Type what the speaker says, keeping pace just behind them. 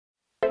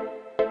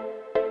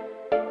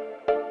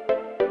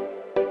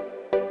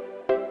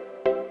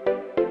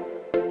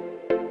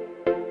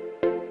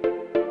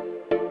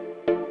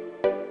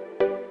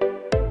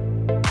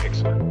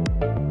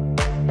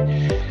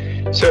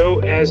So,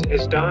 as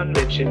Don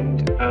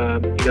mentioned,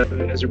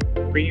 as a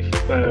brief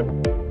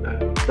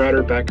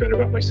broader background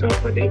about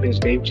myself, my name is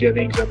Dave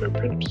Jennings. I'm a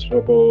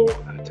principal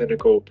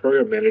technical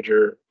program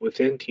manager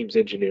within Teams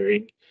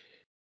Engineering.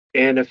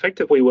 And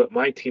effectively, what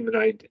my team and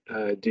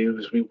I do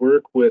is we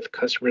work with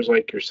customers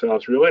like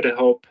yourselves, really to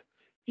help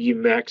you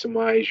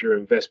maximize your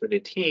investment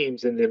in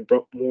Teams, and then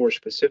more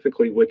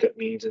specifically, what that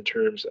means in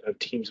terms of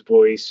Teams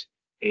voice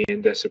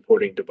and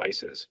supporting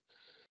devices.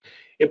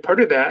 And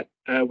part of that,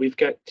 we've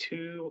got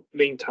two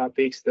main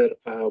topics that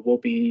we'll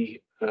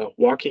be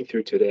walking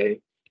through today.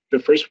 The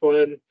first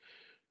one,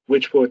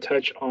 which will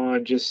touch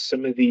on just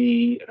some of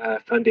the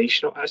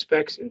foundational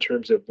aspects in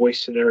terms of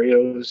voice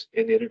scenarios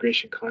and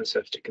integration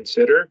concepts to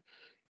consider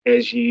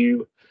as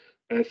you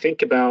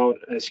think about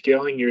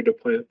scaling your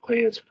deployment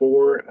plans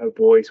for a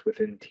voice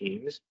within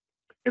Teams.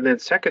 And then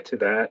second to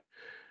that,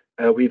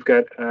 we've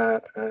got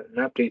an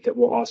update that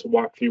will also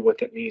walk through what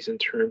that means in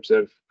terms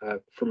of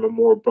from a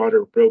more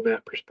broader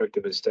roadmap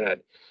perspective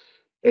instead.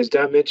 As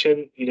Don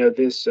mentioned,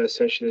 this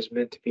session is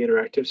meant to be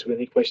interactive, so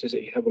any questions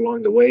that you have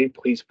along the way,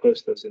 please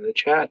post those in the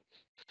chat.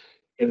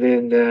 And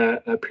then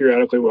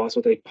periodically, we'll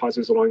also take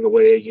pauses along the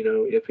way,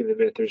 if in the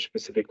event there's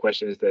specific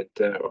questions that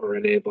are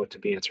unable to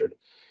be answered.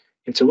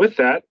 And so with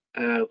that,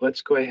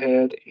 let's go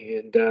ahead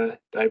and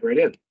dive right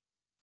in.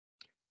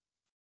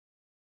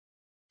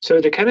 So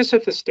to kind of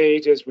set the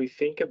stage as we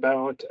think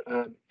about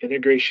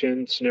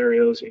integration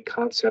scenarios and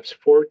concepts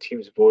for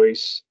Teams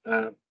Voice,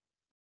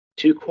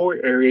 two core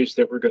areas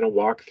that we're going to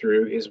walk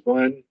through is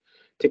one,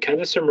 to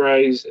kind of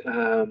summarize,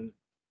 from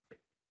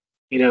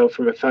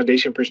a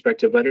foundation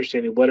perspective,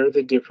 understanding what are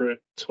the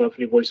different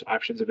telephony voice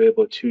options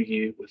available to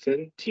you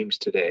within Teams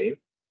today.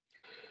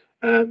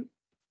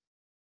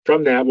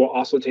 From that, we'll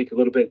also take a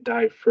little bit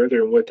dive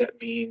further in what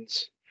that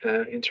means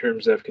in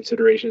terms of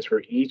considerations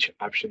for each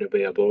option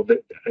available.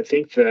 But I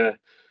think the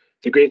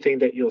great thing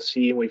that you'll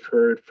see, and we've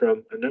heard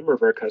from a number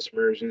of our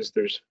customers, is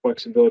there's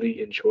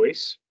flexibility in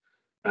choice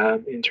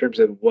in terms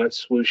of what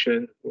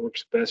solution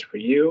works best for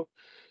you.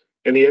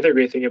 And the other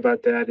great thing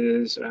about that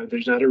is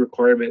there's not a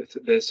requirement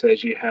that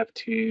says you have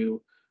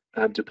to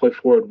deploy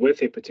forward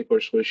with a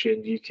particular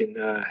solution. You can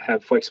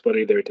have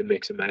flexibility there to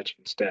mix and match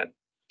instead.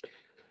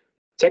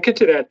 Second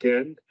to that,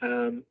 then,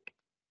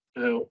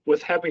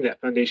 with having that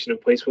foundation in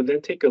place, we'll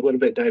then take a little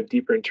bit dive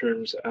deeper in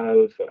terms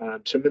of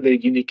some of the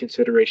unique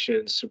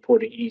considerations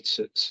supporting each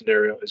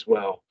scenario as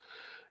well.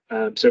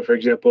 So, for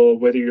example,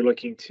 whether you're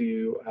looking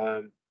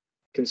to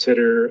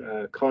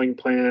consider calling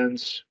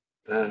plans,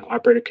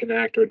 operator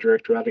connect, or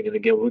direct routing, and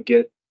again, we'll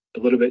get a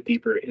little bit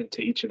deeper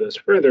into each of those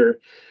further.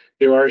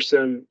 There are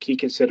some key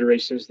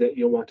considerations that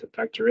you'll want to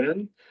factor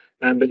in,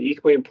 but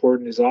equally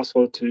important is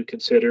also to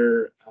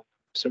consider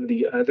some of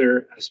the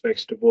other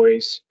aspects to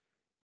voice,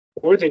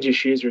 more than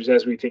just users,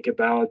 as we think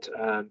about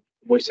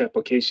voice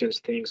applications,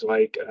 things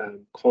like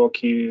call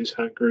queues,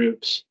 hunt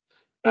groups,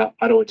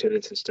 auto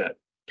attendance instead.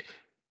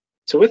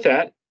 So with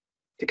that,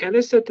 to kind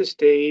of set the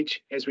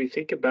stage as we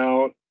think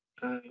about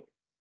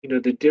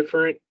the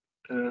different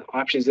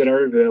options that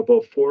are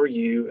available for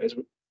you as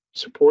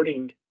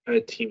supporting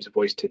Teams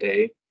Voice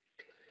today,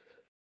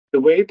 the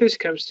way this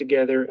comes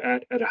together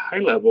at a high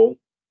level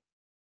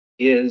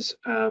is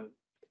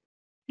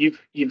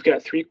you've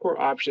got three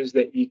core options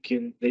that you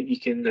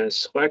can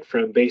select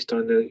from based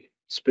on the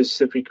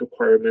specific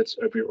requirements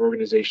of your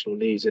organizational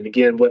needs. And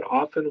again, what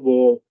often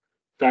will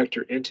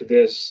factor into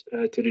this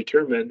to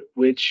determine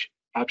which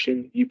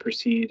option you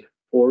proceed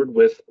forward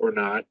with or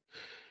not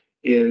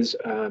is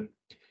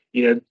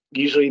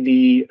usually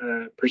the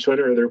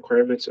persona or the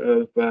requirements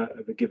of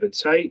a given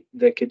site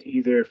that could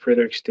either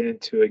further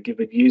extend to a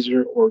given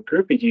user or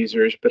group of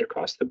users, but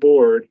across the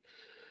board,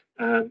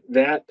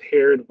 that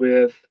paired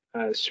with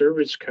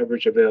service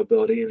coverage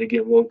availability, and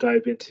again, we'll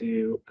dive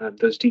into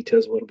those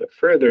details a little bit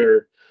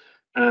further.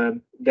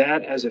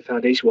 That as a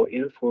foundation will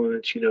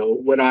influence,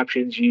 what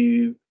options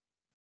you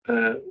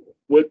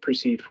would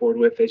proceed forward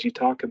with as you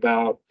talk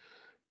about,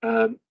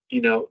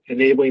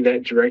 enabling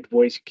that direct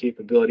voice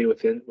capability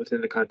within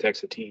the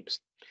context of Teams.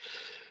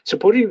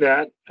 Supporting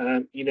that,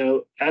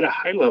 at a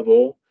high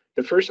level,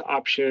 the first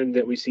option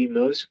that we see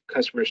most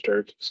customers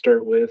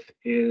start with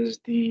is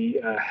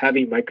the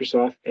having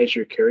Microsoft as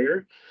your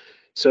carrier.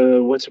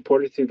 So what's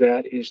supported through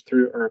that is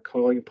through our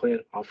calling plan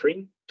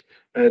offering.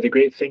 The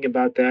great thing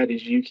about that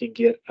is you can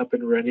get up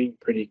and running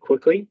pretty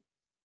quickly.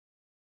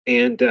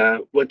 And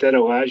what that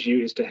allows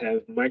you is to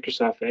have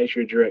Microsoft as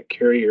your direct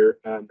carrier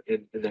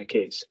in that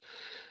case.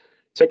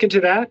 Second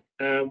to that,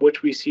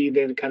 which we see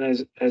then kind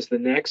of as the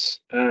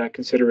next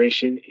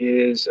consideration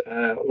is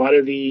a lot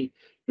of the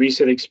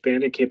recent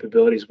expanded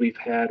capabilities we've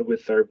had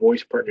with our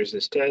voice partners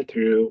instead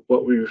through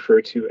what we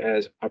refer to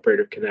as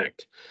Operator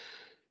Connect.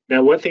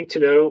 Now, one thing to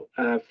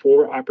know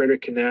for Operator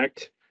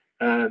Connect,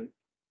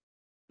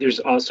 there's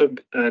also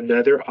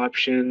another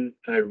option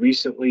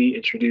recently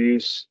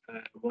introduced,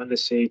 I want to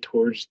say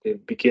towards the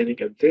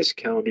beginning of this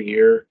calendar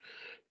year,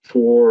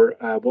 for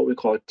what we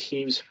call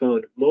Teams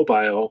Phone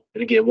Mobile.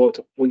 And again,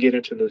 we'll get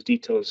into those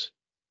details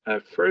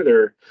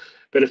further.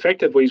 But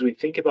effectively, as we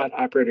think about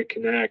Operator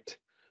Connect,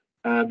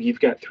 you've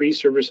got three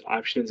service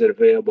options that are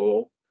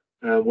available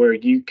where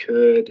you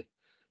could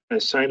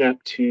sign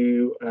up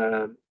to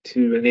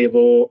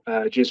enable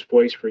just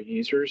voice for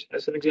users,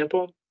 as an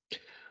example.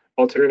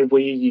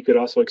 Alternatively, you could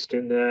also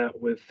extend that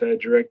with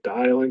direct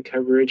dial-in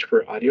coverage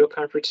for audio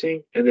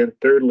conferencing. And then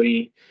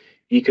thirdly,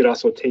 you could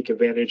also take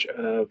advantage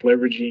of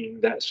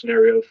leveraging that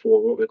scenario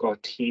for what we call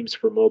Teams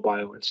for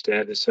mobile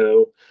instead. And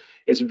so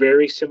it's a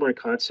very similar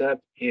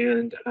concept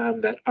in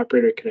that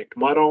operator connect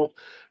model.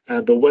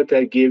 But what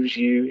that gives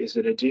you is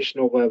an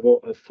additional level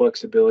of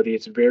flexibility.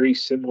 It's very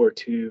similar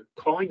to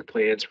calling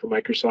plans for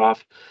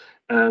Microsoft,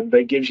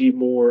 but gives you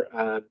more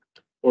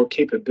or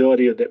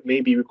capability that may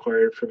be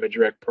required from a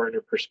direct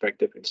partner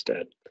perspective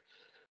instead.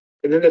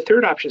 And then the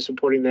third option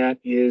supporting that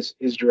is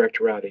direct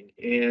routing.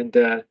 And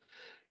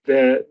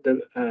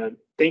the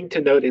thing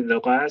to note in the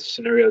last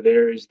scenario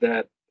there is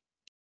that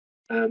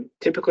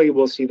typically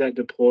we'll see that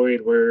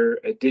deployed where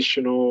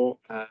additional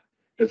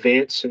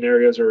advanced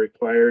scenarios are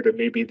required, or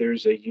maybe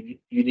there's a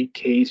unique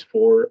case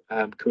for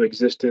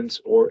coexistence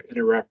or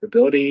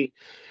interoperability,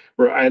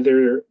 where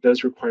either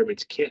those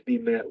requirements can't be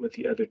met with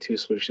the other two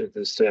solutions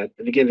instead.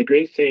 And again, the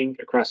great thing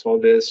across all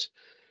this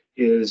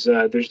is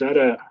there's not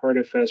a hard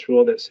and fast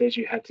rule that says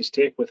you have to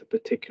stick with a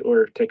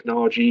particular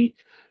technology.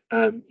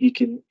 You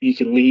can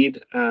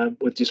lead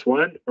with just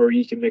one, or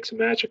you can mix and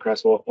match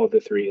across all the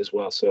three as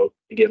well. So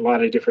you get a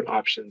lot of different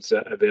options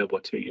available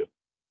to you.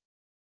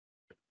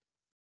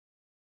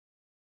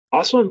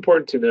 Also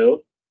important to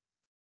note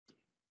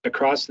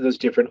across those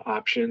different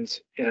options,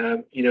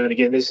 and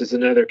again, this is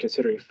another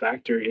considering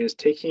factor, is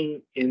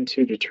taking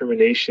into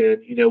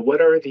determination,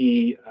 what are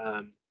the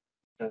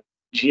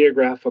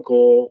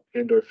geographical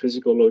and or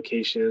physical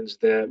locations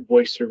that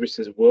voice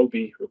services will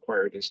be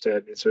required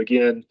instead. And so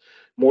again,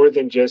 more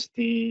than just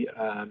the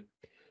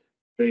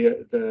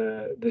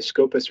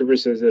scope of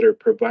services that are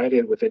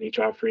provided within each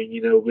offering,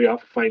 we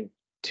often find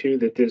too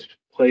that this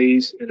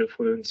plays an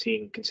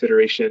influencing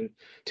consideration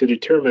to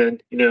determine,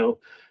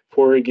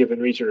 for a given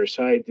region or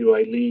site, do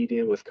I lead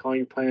in with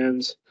calling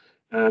plans,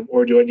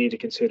 or do I need to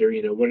consider,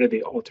 what are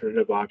the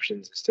alternative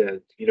options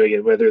instead?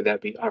 Again, whether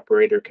that be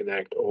operator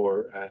connect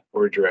or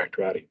direct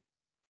routing.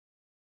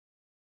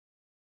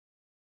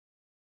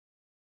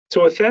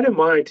 So with that in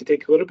mind, to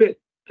take a little bit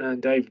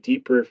dive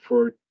deeper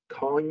for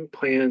calling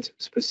plans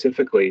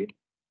specifically,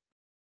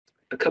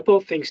 a couple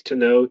of things to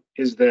note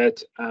is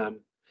that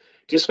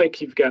just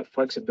like you've got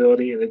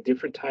flexibility and a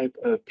different type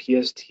of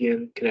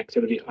PSTN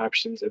connectivity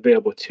options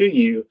available to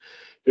you,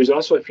 there's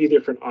also a few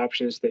different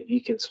options that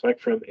you can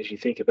select from as you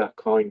think about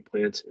calling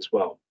plans as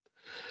well.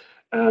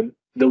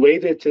 The way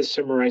that this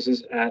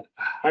summarizes at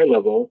a high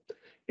level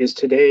is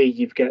today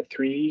you've got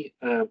three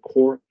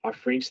core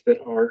offerings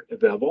that are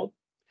available.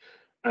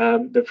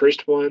 The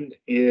first one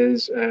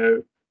is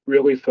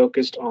really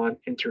focused on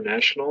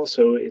international,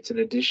 so it's an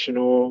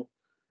additional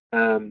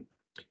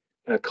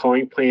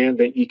calling plan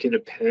that you can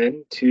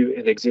append to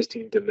an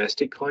existing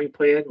domestic calling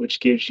plan, which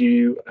gives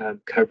you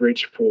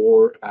coverage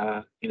for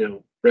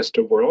rest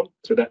of world.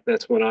 So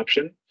that's one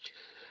option.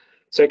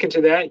 Second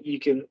to that, you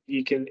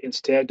can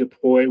instead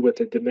deploy with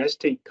a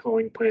domestic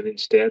calling plan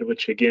instead,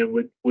 which again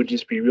would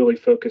just be really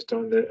focused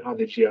on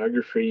the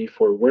geography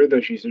for where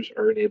those users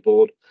are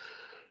enabled.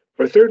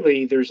 Or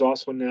thirdly, there's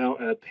also now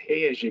a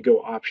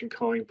pay-as-you-go option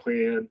calling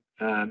plan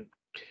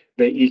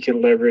that you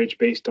can leverage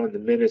based on the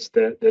minutes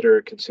that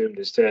are consumed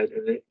instead.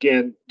 And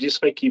again,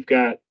 just like you've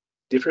got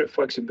different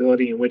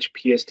flexibility in which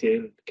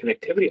PSTN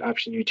connectivity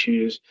option you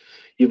choose,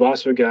 you've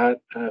also got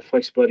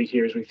flexibility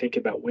here as we think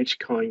about which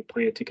calling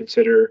plan to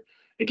consider.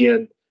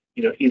 Again,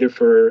 either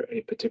for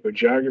a particular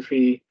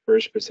geography, for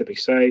a specific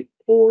site,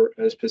 or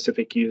a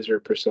specific user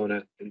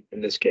persona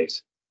in this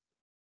case.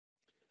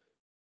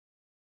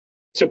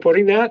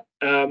 Supporting that,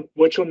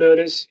 what you'll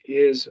notice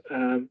is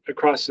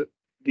across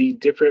the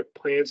different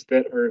plans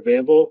that are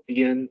available,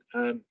 again,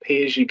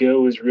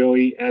 pay-as-you-go is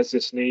really, as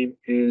its name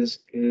is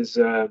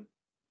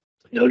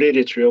noted,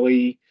 it's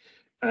really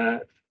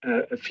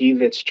a fee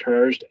that's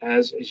charged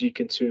as you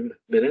consume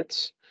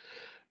minutes.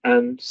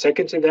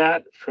 Second to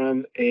that,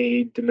 from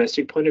a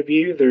domestic point of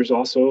view, there's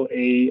also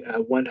a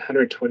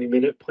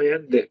 120-minute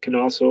plan that can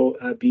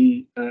also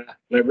be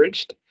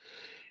leveraged.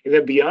 And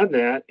then beyond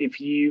that,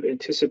 if you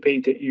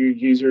anticipate that your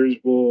users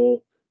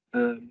will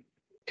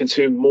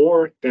consume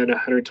more than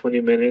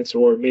 120 minutes,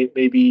 or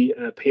maybe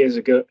pay as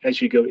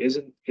you go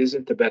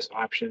isn't the best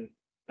option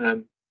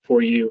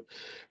for you,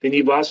 then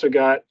you've also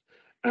got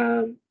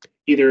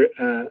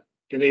either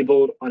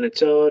enabled on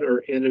its own or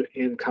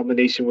in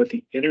combination with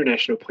the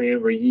international plan,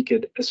 where you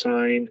could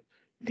assign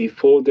the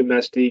full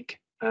domestic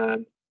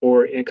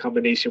or in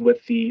combination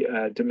with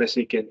the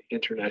domestic and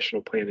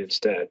international plan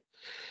instead.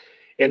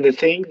 And the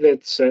thing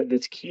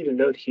that's key to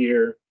note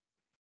here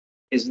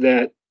is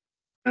that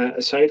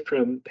aside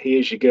from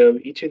pay-as-you-go,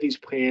 each of these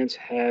plans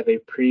have a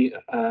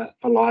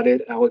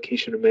pre-allotted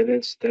allocation of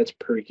minutes that's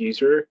per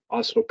user,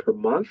 also per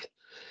month.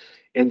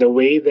 And the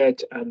way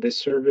that this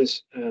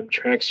service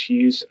tracks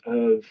use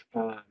of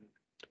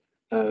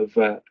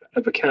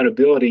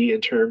accountability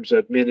in terms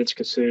of minutes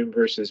consumed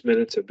versus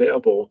minutes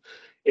available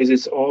is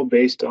it's all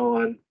based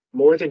on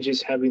more than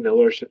just having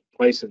the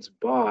license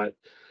bought.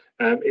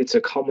 It's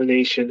a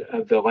culmination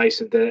of the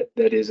license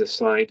that is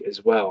assigned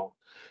as well.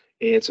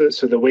 And so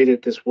the way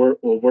that this will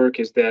work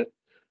is that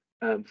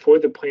for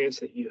the plans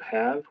that you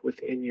have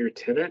within your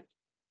tenant,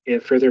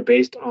 and further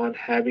based on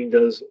having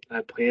those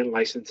plan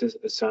licenses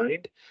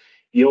assigned,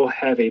 you'll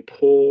have a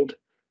pooled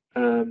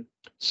um,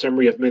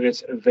 summary of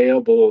minutes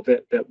available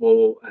that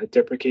will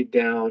deprecate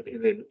down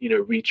and then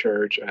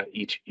recharge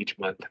each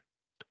month.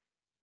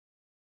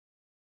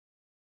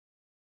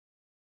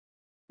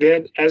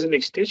 Then, as an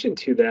extension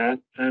to that,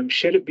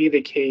 should it be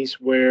the case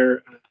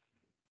where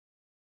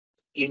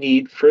you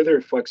need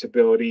further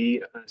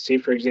flexibility, say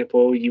for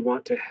example, you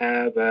want to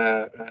have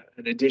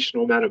an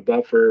additional amount of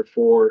buffer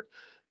for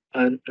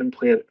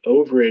unplanned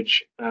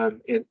overage.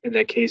 In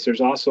that case,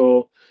 there's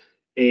also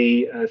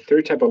a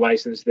third type of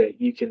license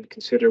that you can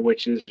consider,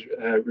 which is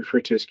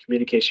referred to as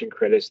communication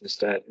credits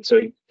instead. And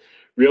so,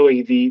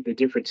 really, the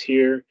difference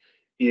here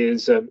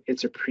is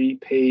it's a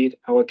prepaid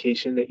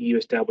allocation that you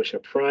establish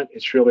up front.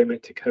 It's really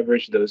meant to cover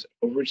those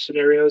overage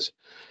scenarios,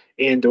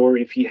 and or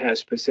if you have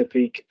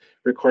specific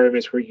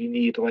requirements where you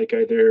need like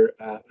either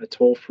a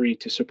toll free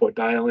to support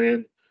dial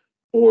in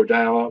or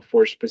dial out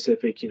for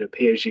specific,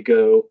 pay as you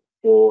go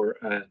or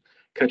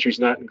countries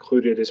not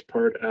included as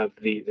part of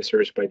the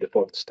service by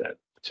default instead.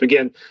 So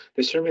again,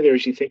 the summary there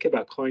is you think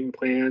about calling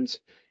plans,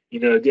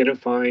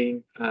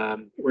 identifying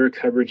where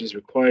coverage is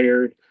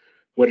required,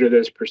 what are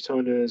those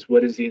personas,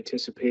 what is the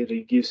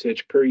anticipated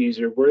usage per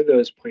user, where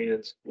those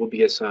plans will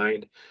be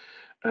assigned.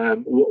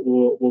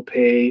 We'll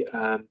pay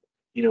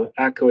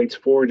accolades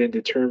forward in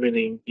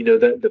determining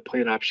the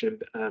plan option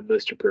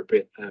most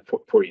appropriate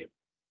for you.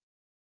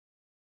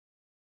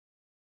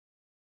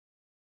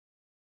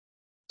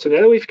 So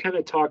now that we've kind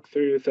of talked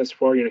through thus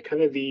far,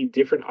 kind of the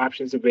different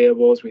options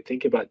available as we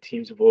think about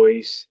Teams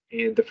Voice,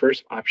 and the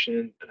first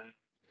option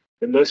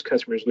that most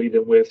customers lead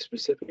them with,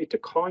 specifically to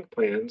calling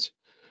plans,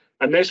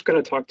 I'm next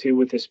going to talk to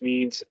what this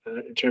means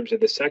in terms of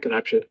the second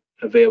option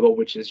available,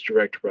 which is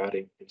direct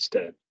routing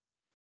instead.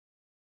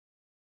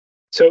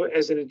 So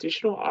as an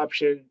additional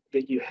option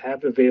that you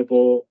have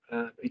available,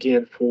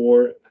 again,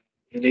 for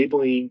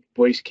enabling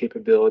voice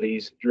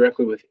capabilities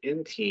directly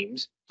within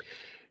Teams,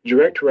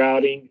 direct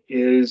routing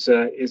is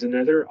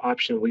another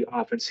option we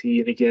often see.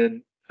 And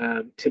again,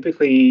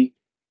 typically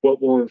what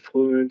will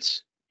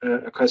influence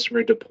a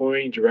customer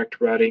deploying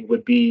direct routing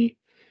would be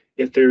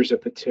if there's a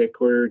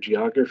particular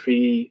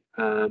geography,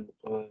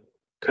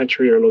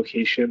 country or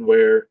location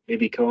where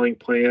maybe calling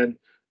plan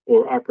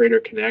or operator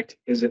connect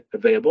isn't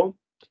available.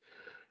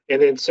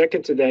 And then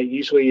second to that,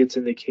 usually it's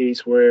in the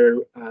case where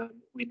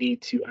we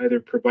need to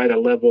either provide a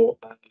level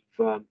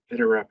of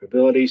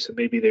interoperability. So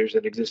maybe there's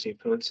an existing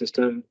phone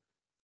system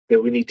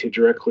that we need to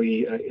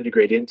directly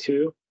integrate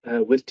into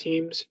with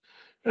Teams.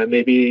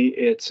 Maybe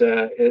it's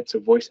a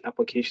voice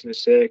application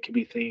instead. It could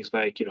be things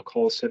like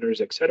call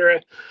centers, et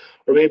cetera.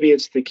 Or maybe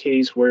it's the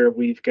case where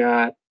we've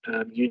got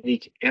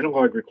unique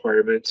analog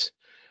requirements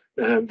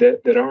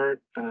that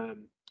aren't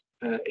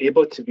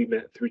able to be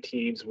met through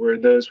Teams, where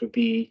those would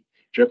be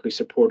directly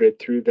supported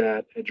through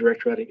that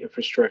direct routing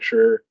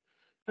infrastructure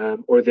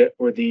or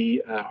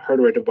the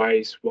hardware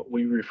device, what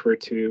we refer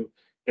to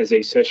as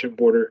a session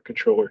border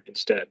controller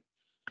instead.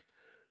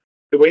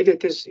 The way that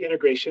this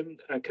integration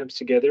comes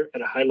together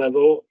at a high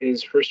level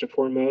is first and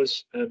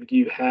foremost,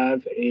 you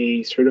have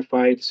a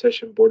certified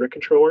session border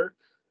controller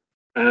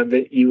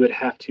that you would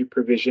have to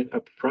provision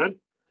up front.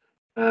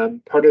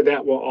 Part of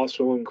that will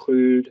also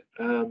include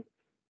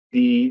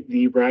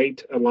the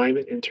right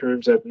alignment in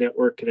terms of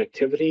network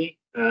connectivity.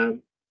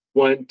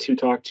 One, to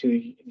talk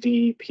to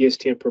the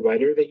PSTN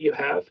provider that you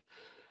have.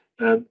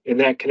 And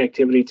that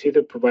connectivity to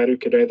the provider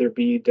could either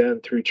be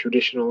done through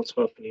traditional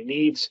telephony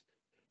needs.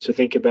 So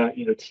think about,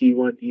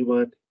 T1,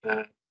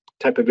 E1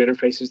 type of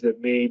interfaces that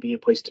may be in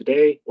place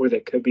today, or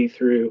that could be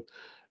through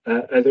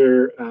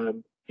other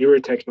newer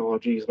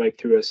technologies like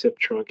through a SIP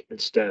trunk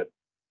instead.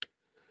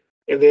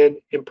 And then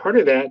in part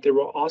of that, there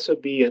will also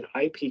be an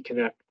IP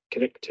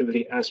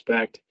connectivity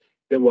aspect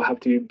that will have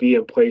to be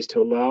in place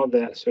to allow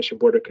that session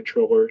border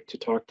controller to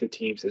talk to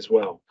Teams as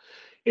well.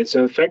 And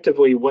so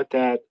effectively what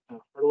that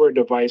hardware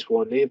device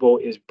will enable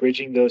is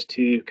bridging those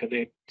two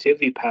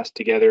connectivity paths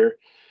together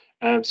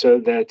so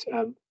that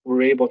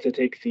we're able to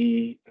take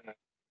the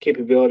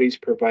capabilities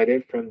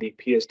provided from the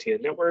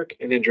PSTN network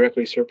and then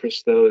directly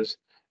surface those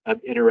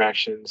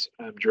interactions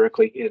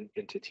directly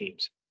into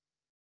Teams.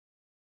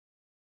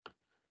 A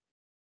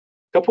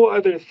couple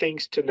other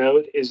things to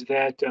note is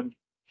that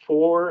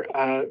for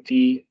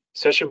the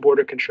session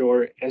border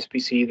controller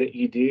SBC that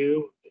you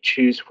do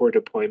choose for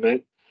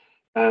deployment,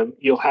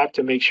 you'll have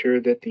to make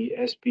sure that the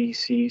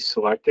SBC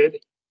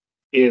selected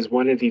is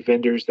one of the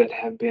vendors that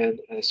have been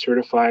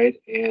certified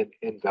and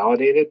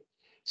validated.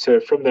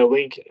 So from the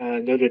link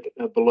noted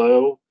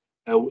below,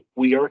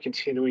 we are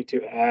continuing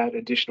to add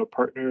additional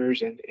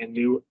partners and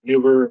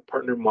newer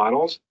partner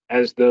models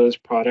as those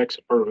products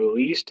are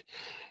released.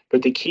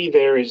 But the key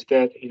there is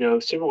that,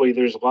 similarly,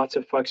 there's lots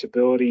of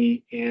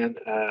flexibility in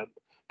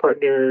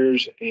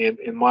partners and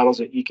models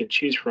that you can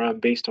choose from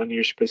based on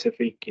your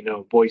specific,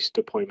 voice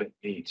deployment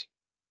needs.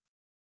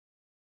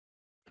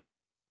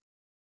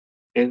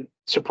 And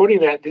supporting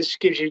that, this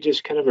gives you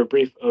just kind of a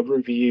brief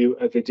overview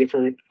of the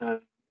different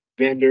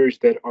vendors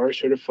that are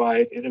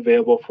certified and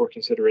available for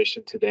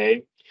consideration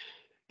today.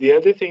 The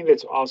other thing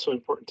that's also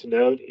important to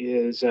note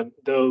is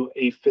though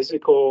a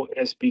physical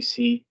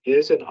SBC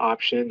is an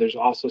option, there's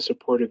also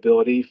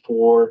supportability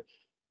for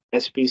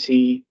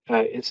SBC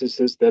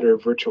instances that are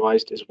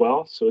virtualized as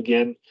well. So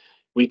again,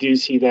 we do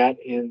see that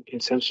in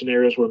some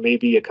scenarios where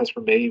maybe a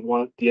customer may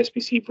want the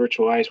SBC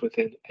virtualized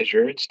within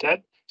Azure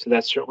instead. So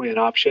that's certainly an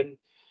option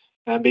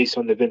based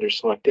on the vendor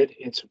selected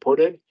and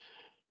supported.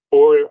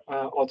 Or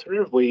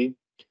alternatively,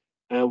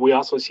 we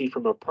also see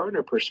from a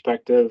partner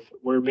perspective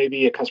where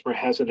maybe a customer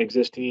has an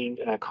existing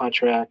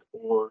contract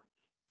or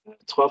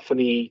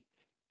telephony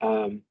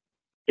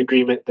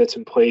agreement that's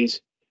in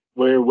place,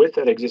 where with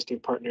that existing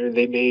partner,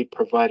 they may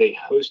provide a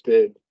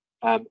hosted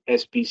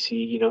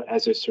SBC,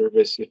 as a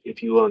service,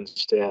 if you will,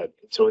 instead.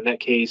 So in that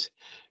case,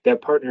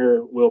 that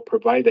partner will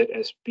provide that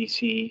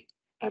SBC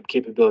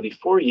capability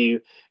for you.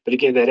 But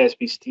again, that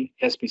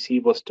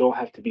SBC will still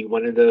have to be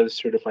one of those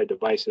certified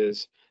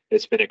devices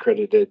that's been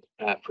accredited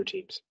for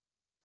Teams.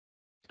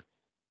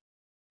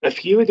 A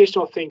few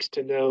additional things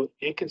to note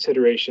in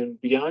consideration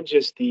beyond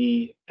just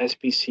the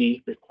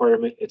SBC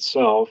requirement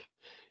itself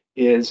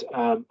is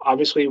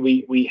obviously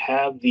we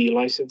have the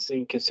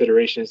licensing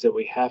considerations that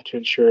we have to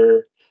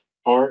ensure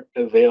are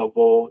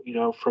available,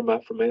 from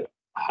a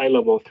high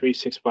level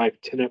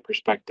 365 tenant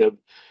perspective.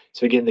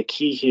 So again, the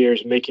key here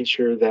is making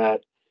sure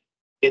that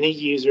any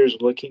users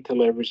looking to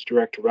leverage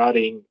direct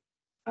routing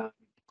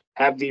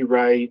have the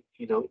right,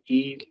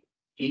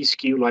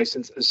 eSKU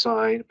license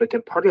assigned, but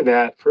then part of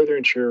that, further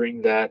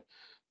ensuring that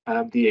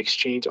the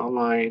Exchange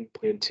Online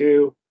Plan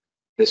 2,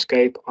 the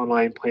Skype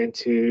Online Plan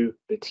 2,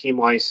 the Team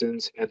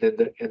license, and then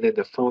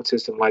the phone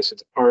system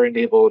license are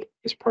enabled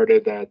as part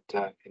of that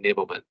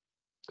enablement.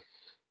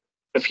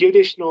 A few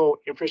additional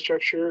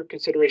infrastructure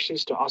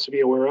considerations to also be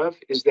aware of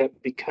is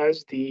that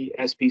because the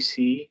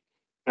SBC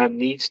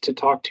needs to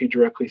talk to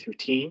directly through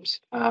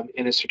Teams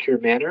in a secure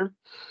manner,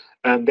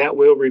 that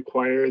will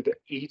require that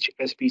each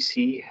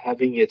SBC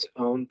having its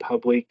own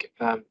public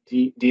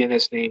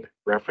DNS name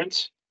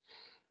reference.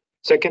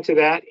 Second to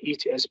that,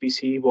 each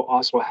SBC will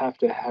also have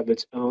to have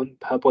its own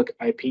public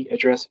IP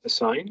address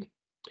assigned.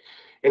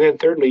 And then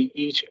thirdly,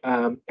 each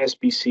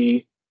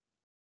SBC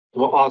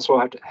will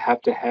also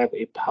have to have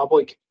a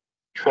public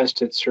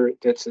trusted cert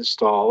that's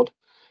installed.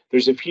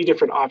 There's a few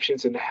different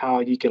options in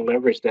how you can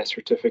leverage that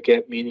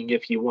certificate, meaning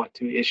if you want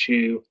to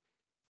issue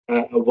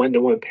a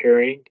one-to-one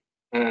pairing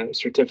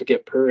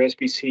certificate per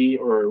SBC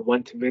or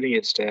one-to-many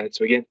instead.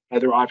 So again,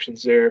 other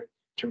options there in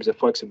terms of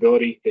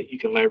flexibility that you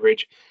can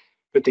leverage.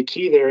 But the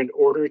key there, in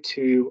order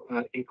to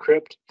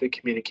encrypt the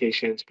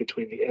communications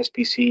between the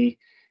SBC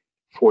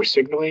for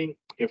signaling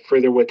and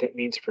further what that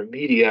means for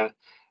media,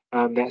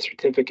 that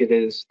certificate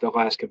is the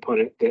last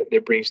component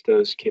that brings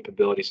those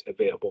capabilities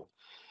available.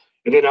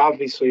 And then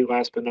obviously,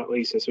 last but not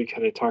least, as we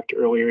kind of talked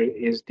earlier,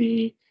 is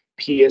the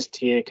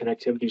PSTN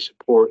connectivity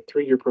support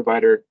through your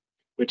provider,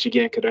 which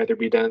again could either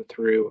be done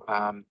through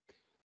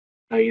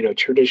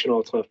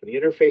traditional telephony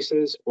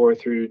interfaces or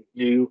through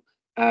new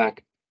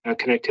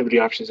connectivity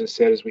options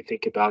instead as we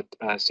think about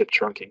SIP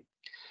trunking.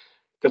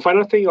 The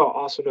final thing I'll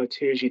also note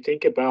too is you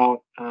think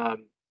about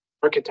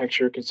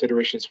architecture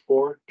considerations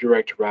for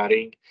direct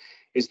routing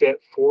is that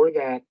for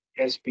that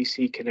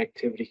SBC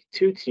connectivity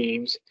to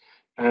Teams,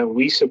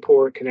 we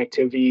support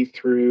connectivity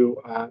through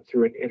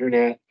an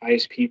internet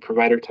ISP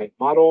provider type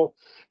model,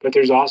 but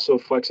there's also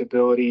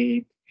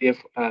flexibility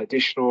if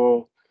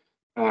additional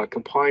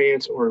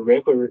compliance or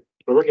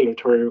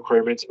regulatory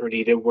requirements are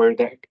needed where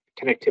that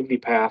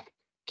connectivity path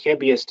can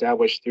be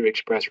established through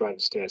ExpressRoute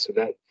instead. So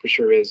that for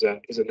sure is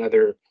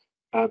another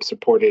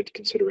supported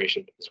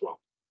consideration as well.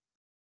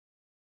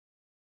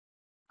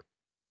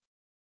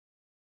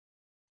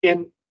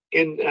 In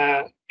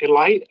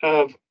light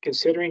of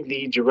considering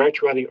the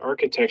direct routing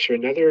architecture,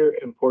 another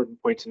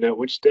important point to note,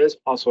 which does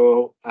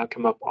also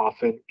come up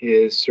often,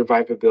 is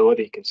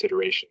survivability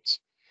considerations.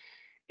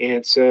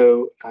 And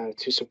so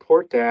to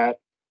support that,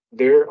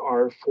 there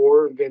are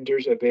 4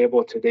 vendors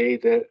available today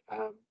that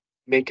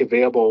make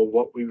available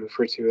what we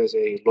refer to as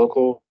a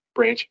local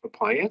branch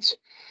appliance.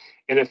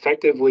 And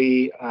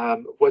effectively,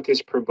 what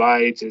this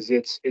provides is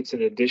it's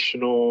an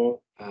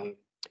additional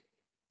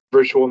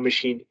virtual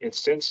machine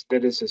instance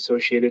that is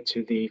associated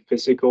to the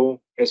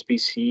physical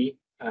SBC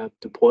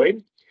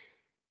deployed.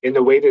 And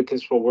the way that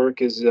this will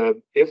work is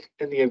if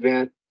in the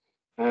event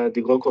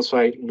the local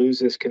site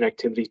loses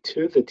connectivity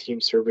to the team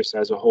service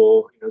as a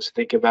whole, so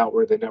think about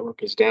where the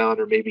network is down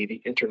or maybe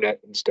the internet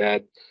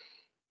instead.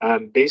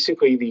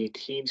 Basically, the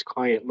Teams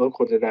client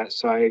local to that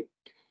site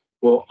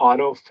will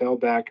auto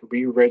failback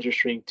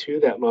re-registering to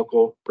that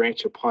local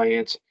branch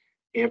appliance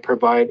and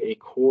provide a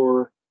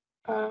core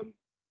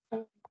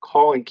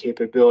calling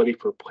capability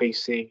for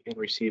placing and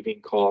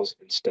receiving calls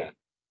instead.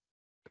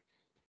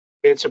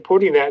 And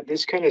supporting that,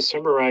 this kind of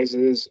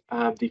summarizes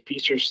the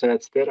feature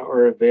sets that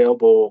are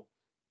available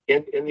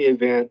in the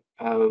event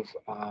of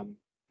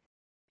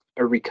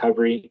a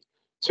recovery.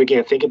 So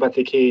again, think about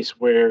the case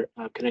where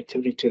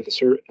connectivity to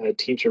the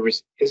team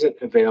service isn't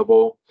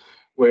available,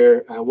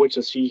 where what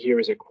you'll see here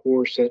is a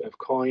core set of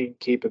calling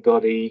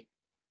capability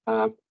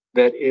um,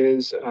 that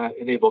is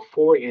enabled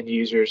for end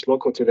users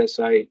local to that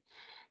site.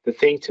 The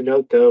thing to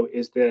note, though,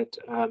 is that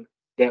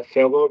that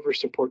failover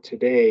support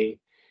today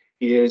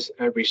is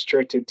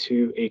restricted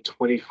to a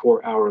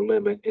 24-hour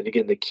limit. And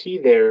again, the key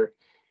there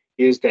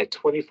is that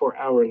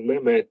 24-hour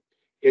limit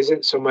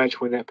isn't so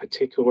much when that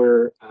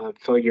particular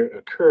failure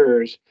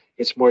occurs,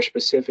 it's more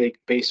specific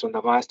based on the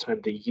last time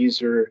the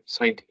user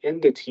signed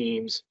into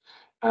Teams,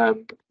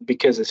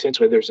 because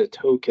essentially there's a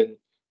token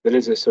that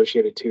is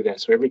associated to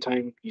that. So every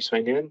time you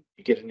sign in,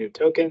 you get a new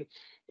token.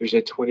 There's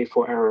a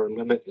 24-hour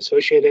limit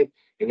associated,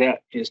 and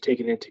that is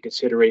taken into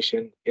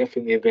consideration if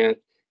in the event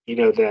you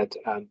know that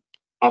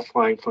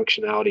offline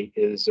functionality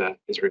is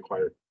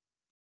required.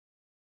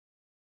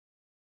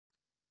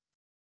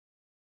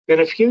 Then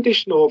a few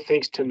additional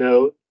things to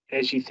note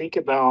as you think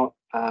about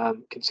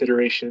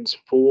considerations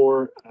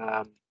for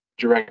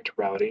direct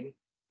routing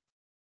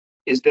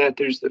is that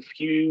there's a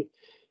few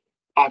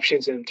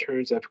options in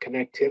terms of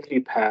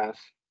connectivity path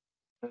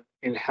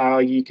and how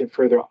you can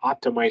further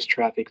optimize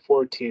traffic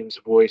for Teams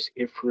voice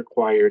if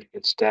required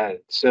instead.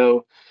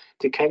 So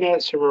to kind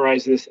of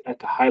summarize this at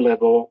the high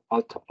level,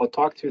 I'll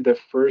talk through the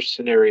first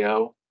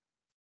scenario,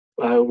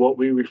 what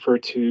we refer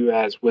to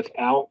as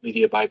without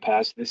media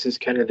bypass. This is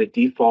kind of the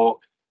default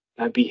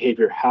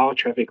behavior, how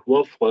traffic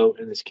will flow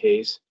in this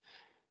case.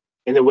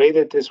 And the way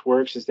that this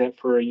works is that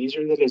for a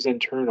user that is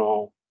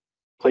internal,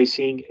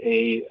 placing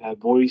a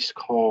voice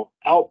call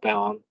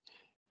outbound,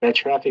 that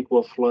traffic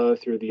will flow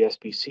through the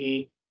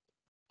SBC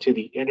to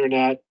the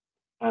internet,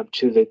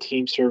 to the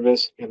team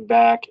service and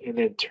back, and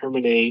then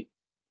terminate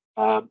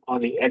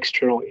on the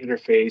external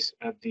interface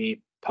of the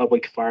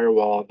public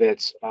firewall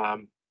that's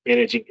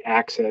managing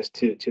access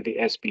to the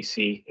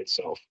SBC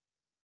itself.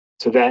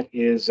 So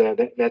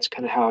that's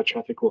kind of how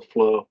traffic will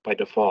flow by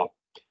default.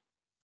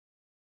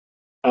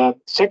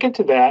 Second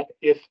to that,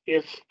 if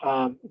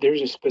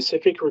there's a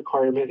specific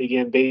requirement,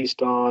 again,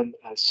 based on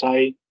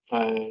site,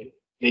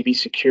 maybe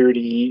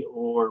security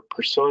or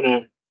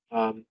persona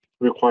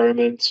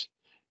requirements,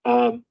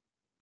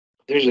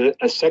 there's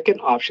a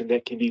second option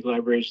that can be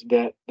leveraged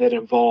that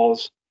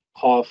involves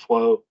call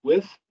flow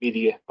with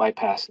media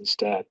bypass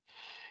instead.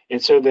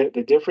 And so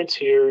the difference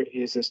here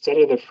is instead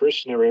of the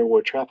first scenario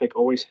where traffic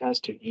always has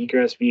to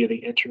egress via the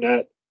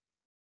internet,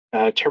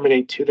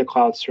 terminate to the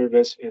cloud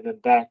service, and then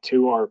back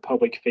to our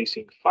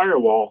public-facing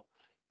firewall,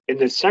 in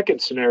the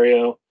second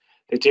scenario,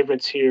 the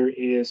difference here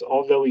is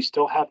although we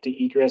still have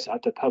to egress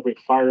at the public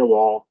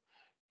firewall,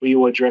 we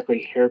will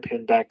directly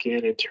hairpin back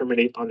in and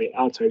terminate on the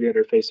outside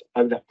interface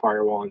of that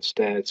firewall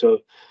instead.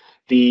 So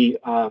the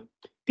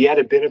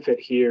added benefit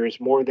here is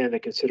more than the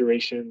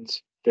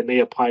considerations that may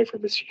apply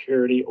from a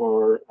security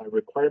or a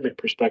requirement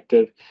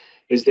perspective,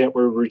 is that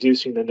we're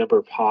reducing the number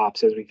of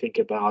hops as we think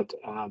about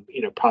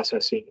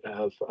processing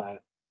of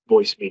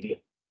voice media.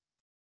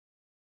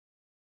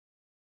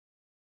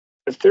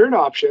 The third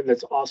option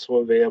that's also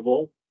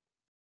available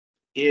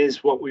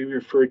is what we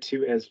refer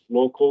to as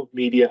local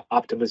media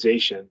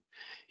optimization.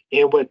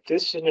 And what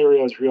this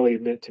scenario is really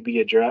meant to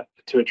be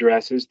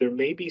address is there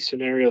may be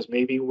scenarios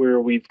maybe where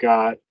we've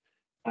got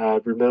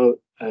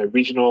remote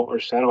regional or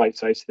satellite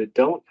sites that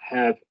don't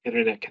have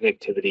internet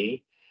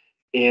connectivity.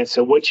 And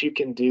so what you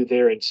can do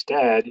there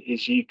instead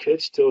is you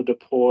could still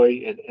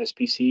deploy an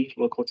SBC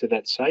local to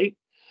that site.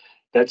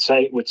 That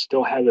site would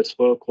still have its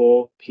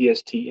local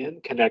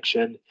PSTN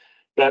connection,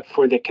 but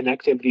for the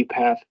connectivity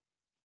path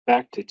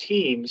back to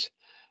Teams,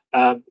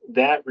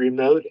 that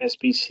remote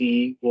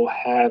SBC will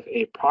have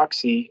a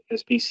proxy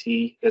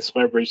SBC that's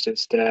leveraged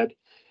instead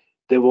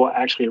that will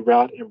actually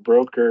route and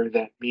broker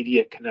that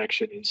media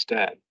connection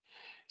instead.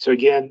 So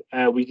again,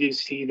 we do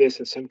see this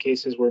in some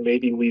cases where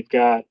maybe we've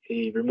got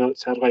a remote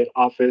satellite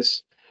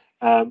office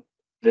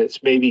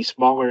that's maybe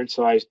smaller in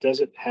size,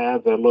 doesn't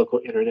have a local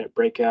internet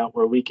breakout,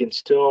 where we can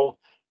still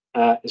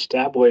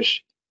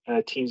establish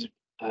Teams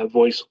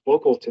voice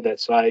local to that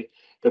site,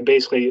 but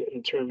basically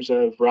in terms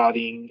of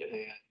routing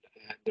and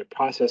the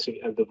processing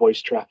of the voice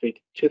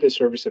traffic to the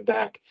service and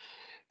back,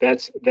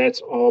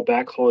 that's all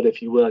backhauled, if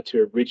you will,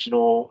 to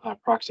original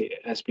proxy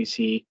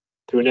SBC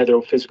to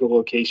another physical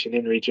location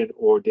in region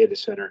or data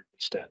center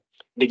instead.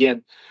 And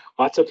again,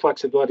 lots of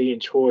flexibility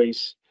and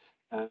choice,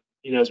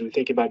 as we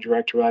think about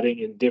direct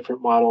routing and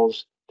different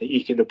models that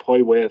you can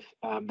deploy with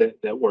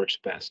that works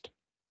best.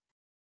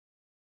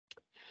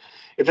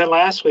 And then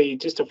lastly,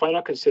 just a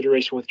final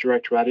consideration with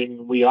direct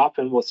routing, we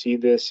often will see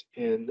this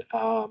in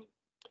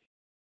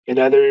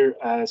other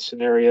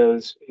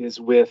scenarios is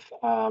with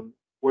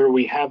where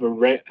we have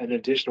an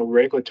additional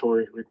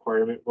regulatory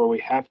requirement where we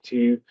have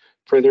to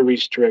further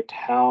restrict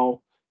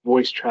how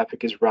voice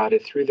traffic is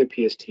routed through the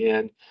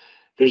PSTN.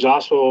 There's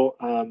also,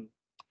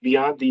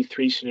 beyond the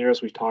three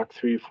scenarios we talked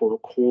through for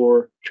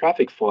core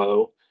traffic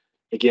flow,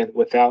 again,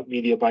 without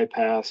media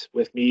bypass,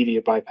 with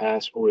media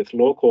bypass, or with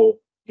local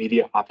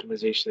media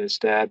optimization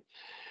instead.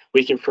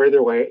 We can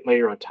further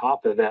layer on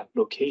top of that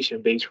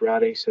location-based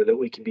routing so that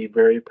we can be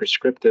very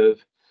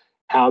prescriptive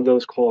how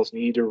those calls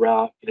need to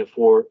route,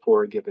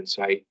 for a given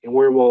site. And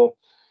where we'll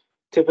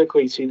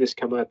typically see this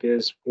come up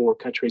is for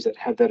countries that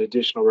have that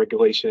additional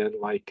regulation,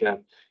 like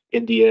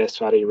India,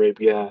 Saudi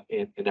Arabia,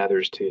 and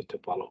others to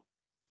follow.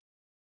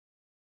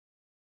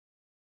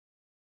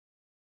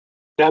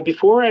 Now,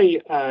 before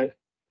I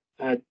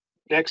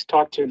next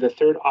talk to the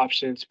third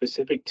option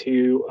specific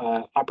to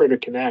Operator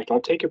Connect,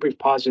 I'll take a brief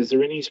pause. Is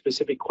there any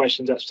specific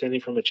questions outstanding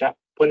from a chat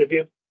point of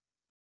view?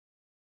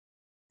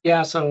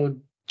 Yeah, so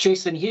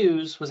Jason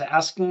Hughes was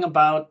asking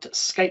about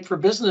Skype for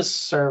Business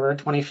Server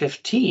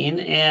 2015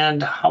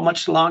 and how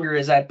much longer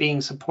is that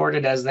being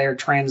supported as they're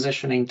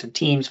transitioning to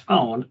Teams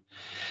Phone.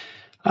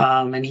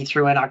 And he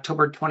threw in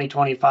October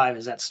 2025.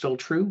 Is that still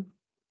true?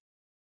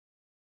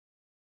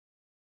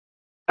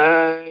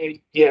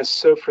 Yes.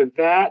 So for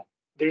that,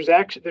 there's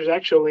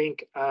actually a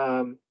link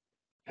from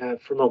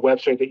a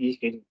website that you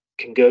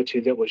can go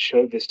to that will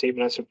show the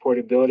statement on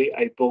supportability.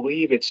 I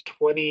believe it's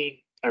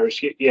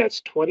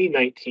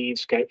 2019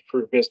 Skype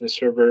for Business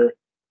Server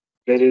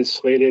that is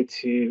slated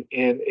to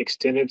end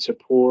extended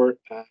support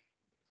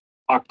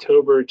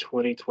October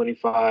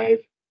 2025.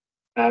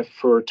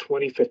 For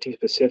 2015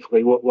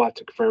 specifically, we'll have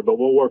to confirm, but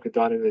we'll work with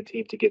Don and the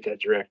team to get that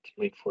direct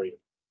link for you.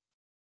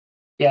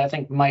 Yeah, I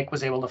think Mike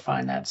was able to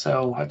find that.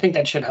 So I think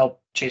that should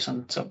help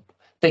Jason. So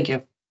thank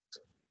you.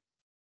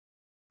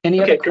 Any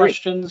other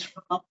questions?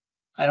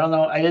 I don't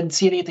know. I didn't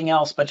see anything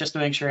else, but just to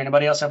make sure,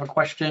 anybody else have a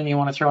question you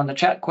want to throw in the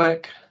chat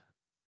quick?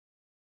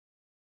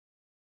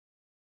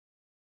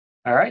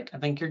 All right, I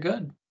think you're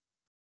good.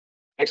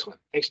 Excellent.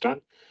 Thanks,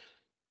 Don.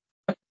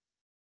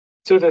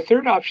 So the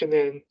third option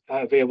then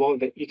available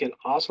that you can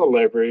also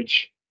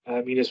leverage,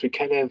 as we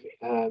kind of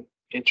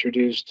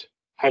introduced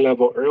high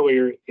level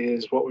earlier,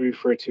 is what we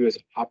refer to as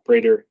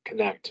Operator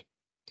Connect.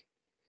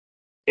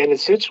 And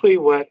essentially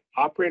what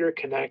Operator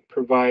Connect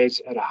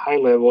provides at a high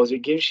level is it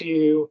gives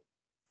you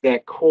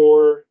that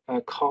core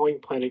calling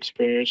plan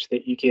experience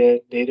that you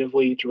get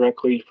natively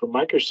directly from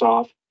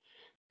Microsoft,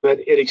 but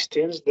it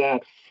extends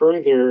that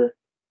further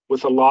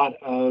with a lot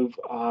of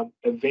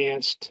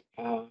advanced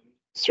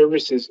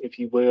services, if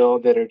you will,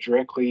 that are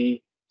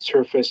directly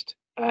surfaced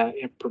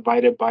and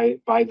provided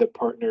by the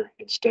partner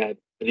instead.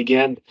 And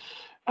again,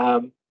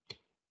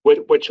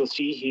 what you'll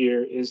see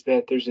here is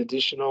that there's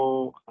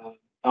additional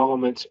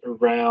elements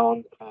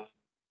around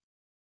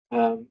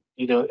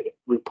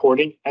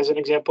reporting as an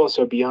example.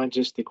 So beyond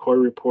just the core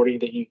reporting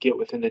that you get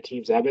within the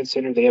Teams Admin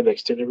Center, they have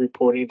extended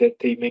reporting that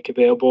they make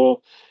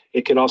available.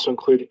 It can also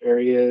include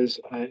areas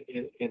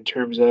in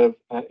terms of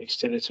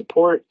extended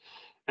support,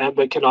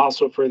 but can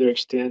also further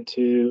extend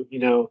to,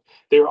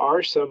 there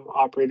are some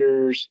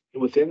operators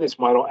within this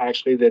model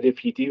actually that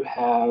if you do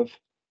have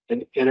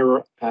an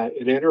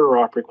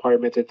interop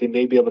requirement, that they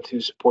may be able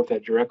to support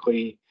that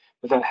directly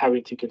without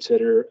having to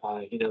consider,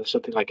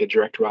 something like a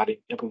direct routing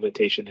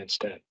implementation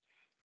instead.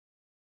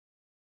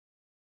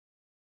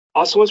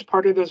 Also, as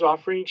part of those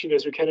offerings,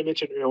 as we kind of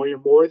mentioned earlier,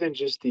 more than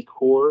just the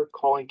core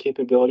calling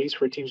capabilities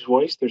for Teams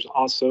Voice, there's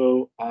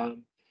also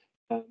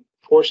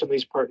for some of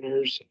these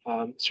partners,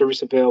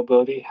 service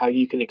availability, how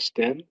you can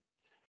extend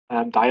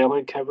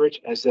dial-in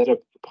coverage as that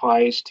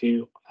applies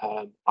to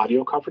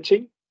audio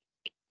conferencing.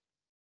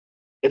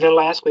 And then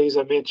lastly, as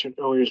I mentioned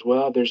earlier as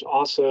well, there's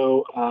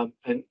also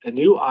a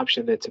new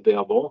option that's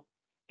available.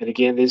 And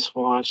again, this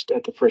launched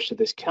at the first of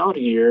this calendar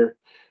year,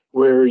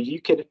 where you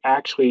can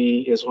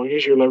actually, as long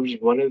as you're leveraging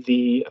one of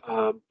the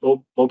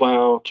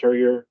mobile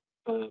carrier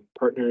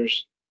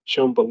partners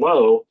shown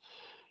below,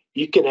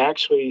 you can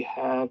actually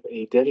have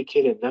a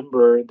dedicated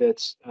number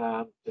that's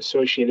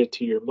associated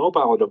to your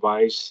mobile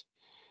device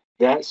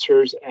that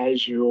serves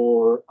as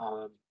your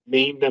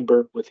main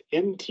number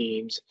within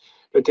Teams.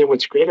 But then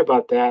what's great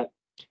about that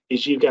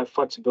is you've got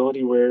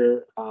flexibility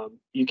where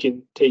you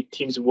can take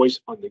Teams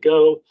Voice on the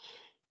go.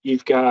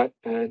 You've got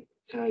a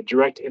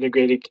direct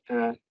integrated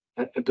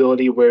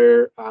ability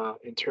where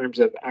in terms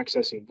of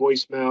accessing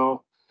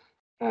voicemail,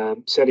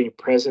 setting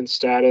present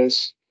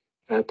status,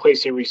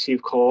 placing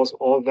receive calls,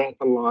 all of that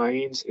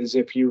aligns as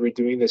if you were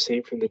doing the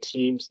same from the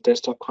Teams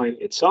desktop client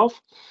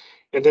itself.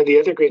 And then the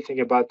other great thing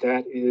about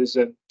that is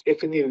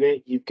if in the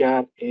event you've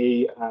got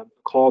a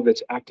call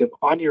that's active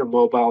on your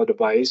mobile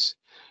device,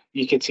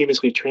 you can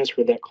seamlessly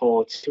transfer that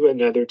call to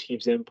another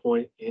Teams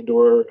endpoint and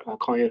or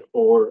client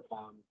or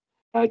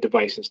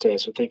device instead.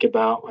 So think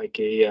about like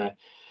a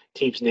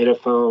Teams native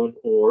phone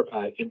or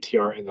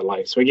MTR and the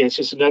like. So again, it's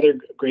just another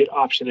great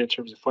option in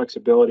terms of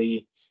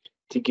flexibility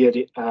to get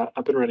it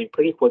up and running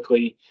pretty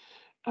quickly,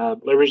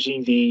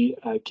 leveraging the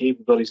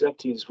capabilities of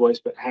Teams Voice,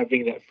 but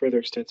having that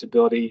further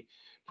extensibility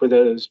for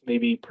those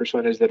maybe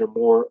personas that are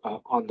more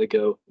on the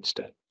go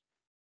instead.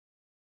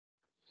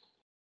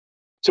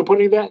 So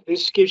putting that,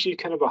 this gives you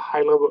kind of a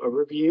high-level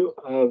overview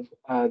of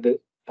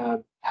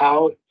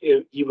how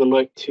you would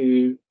look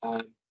to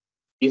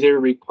either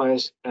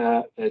request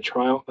a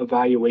trial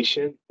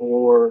evaluation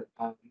or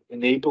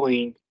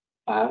enabling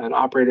an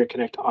Operator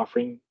Connect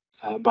offering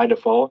by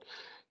default.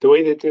 The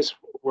way that this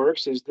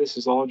works is this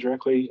is all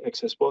directly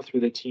accessible through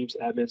the Teams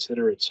Admin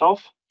Center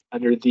itself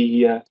under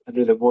the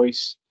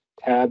Voice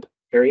tab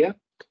area.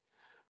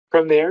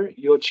 From there,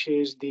 you'll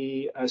choose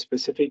the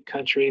specific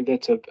country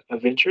that's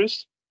of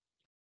interest.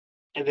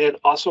 And then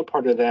also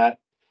part of that,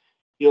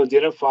 you'll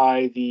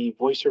identify the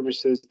voice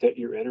services that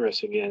you're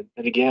interested in.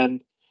 And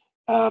again,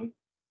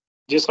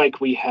 just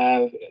like we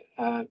have,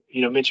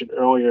 mentioned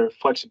earlier,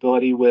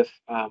 flexibility with,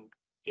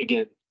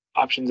 again,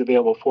 options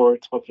available for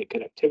telephony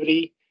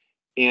connectivity,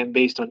 and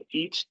based on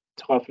each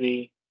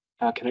telephony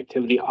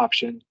connectivity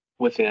option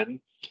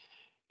within,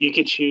 you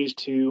could choose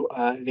to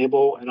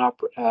enable an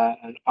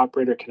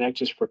operator connect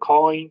just for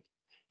calling.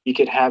 You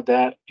could have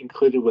that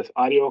included with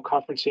audio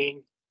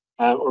conferencing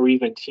or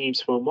even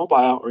Teams Phone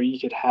Mobile, or you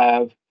could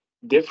have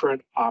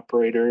different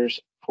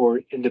operators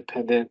for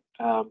independent,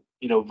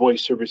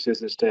 voice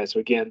services instead. So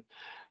again,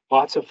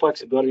 lots of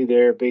flexibility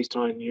there based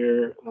on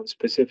your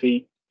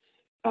specific,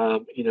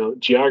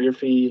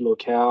 geography,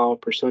 locale,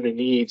 persona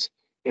needs,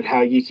 and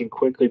how you can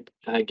quickly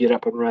get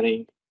up and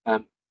running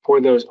for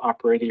those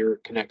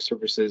operator connect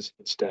services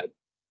instead.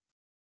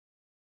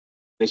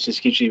 This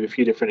just gives you a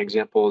few different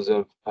examples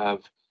of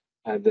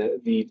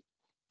the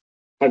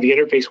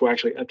interface will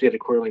actually update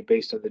accordingly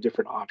based on the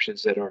different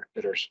options that are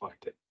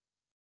selected.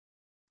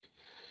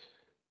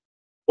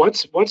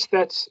 Once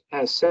that's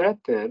set,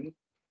 then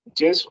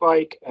just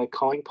like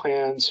calling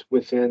plans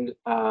within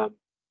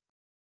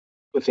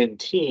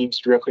Teams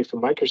directly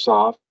from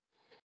Microsoft,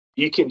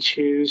 you can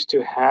choose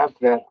to have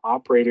that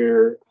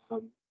operator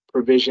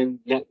provision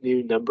net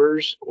new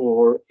numbers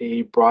or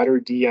a broader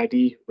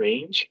DID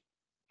range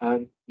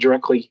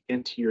directly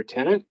into your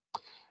tenant.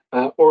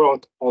 Or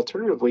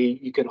alternatively,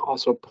 you can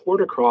also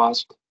port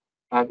across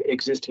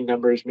existing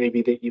numbers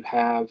maybe that you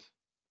have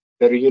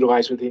that are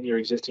utilized within your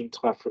existing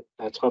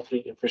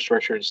telephony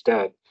infrastructure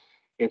instead.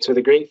 And so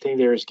the great thing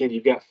there is, again,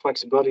 you've got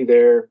flexibility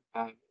there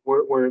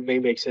where it may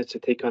make sense to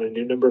take on a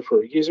new number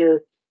for a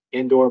user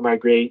and/or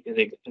migrate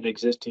an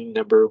existing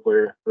number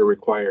where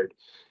required.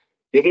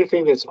 The other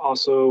thing that's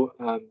also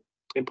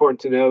important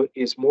to note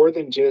is more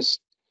than just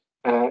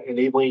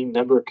enabling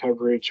number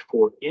coverage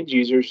for end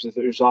users,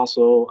 there's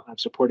also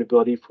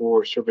supportability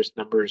for service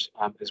numbers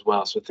as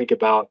well. So think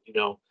about,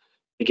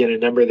 again, a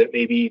number that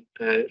maybe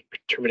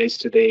terminates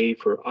today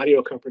for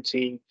audio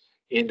conferencing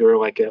and/or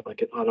like an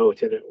auto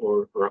attendant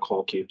or a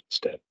call queue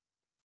instead.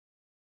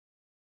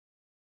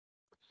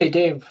 Hey,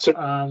 Dave. So,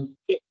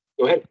 yeah,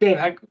 go ahead. Dave,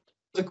 I have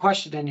a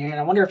question in here, and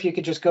I wonder if you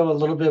could just go a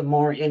little bit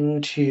more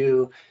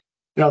into,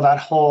 that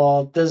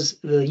whole, does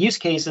the use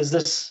case, is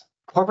this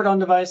corporate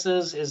owned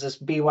devices? Is this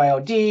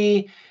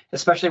BYOD,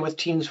 especially with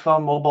Teams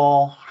Phone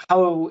Mobile?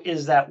 How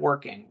is that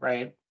working,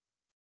 right?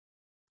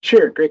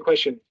 Sure, great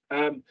question.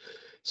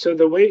 So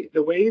the way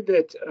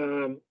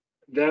that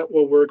that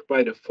will work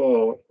by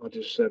default, I'll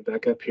just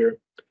back up here,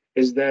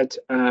 is that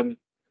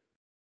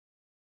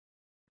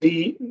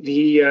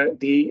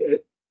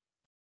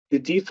the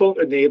default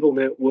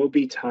enablement will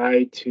be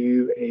tied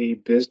to a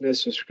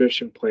business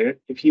subscription plan,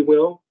 if you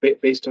will,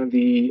 based on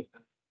the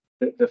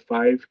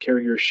 5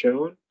 carriers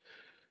shown.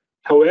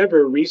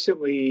 However,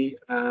 recently,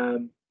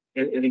 and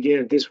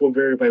again, this will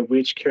vary by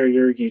which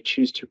carrier you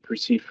choose to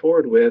proceed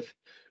forward with,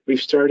 we've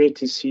started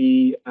to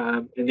see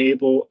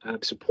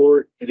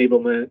support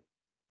enablement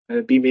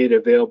be made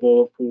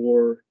available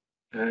for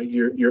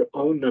your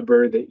own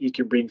number that you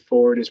can bring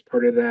forward as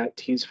part of that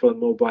Teams Phone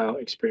Mobile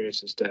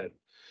experience instead.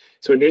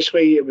 So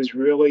initially, it was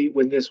really,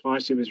 when this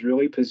launched, it was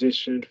really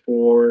positioned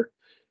for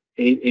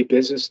a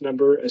business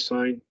number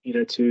assigned,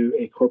 to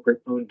a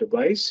corporate-owned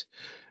device.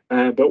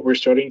 But we're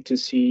starting to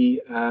see,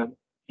 from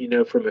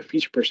a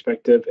feature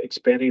perspective,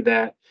 expanding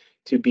that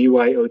to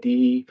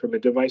BYOD from a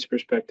device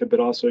perspective, but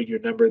also your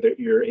number that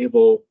you're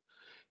able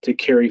to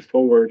carry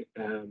forward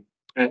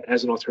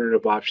as an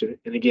alternative option.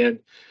 And again,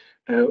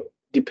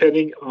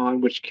 depending on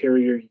which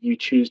carrier you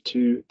choose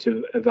to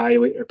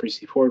evaluate or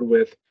proceed forward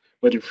with,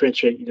 will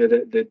differentiate,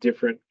 the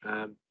different,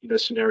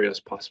 scenarios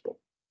possible.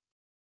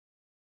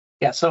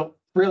 Yeah. So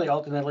really,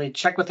 ultimately,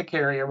 check with the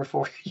carrier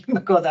before you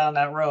go down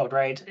that road,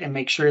 right? And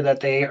make sure that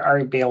they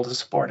are be able to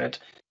support it.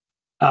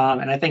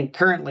 And I think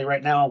currently,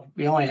 right now,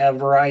 we only have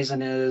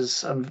Verizon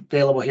is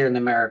available here in the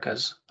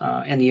Americas,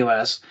 in the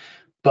US,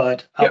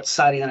 but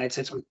outside of the United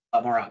States, we have a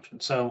lot more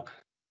options. So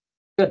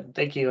good.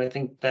 Thank you. I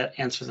think that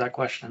answers that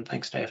question.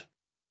 Thanks, Dave.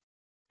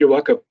 You're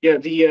welcome. Yeah.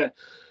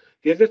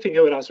 The other thing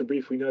I would also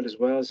briefly note as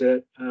well is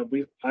that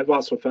I've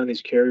also found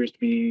these carriers to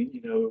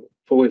be,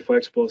 fully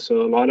flexible.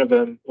 So a lot of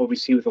them, what we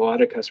see with a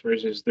lot of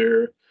customers is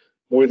they're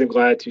more than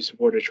glad to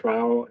support a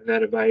trial and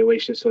that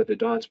evaluation. So to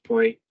Don's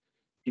point,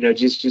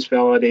 just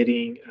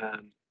validating,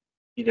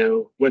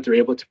 what they're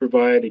able to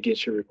provide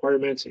against your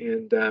requirements,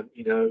 and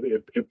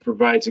it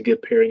provides a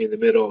good pairing in the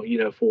middle,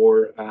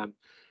 for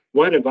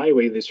one,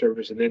 evaluating the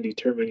service and then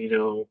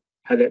determine,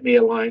 how that may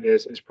align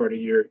as part of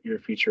your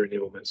future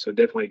enablement. So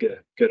definitely a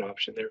good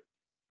option there.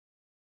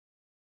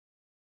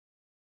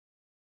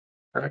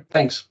 Perfect.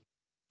 Thanks.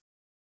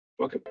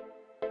 Welcome.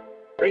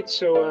 Great.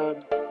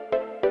 So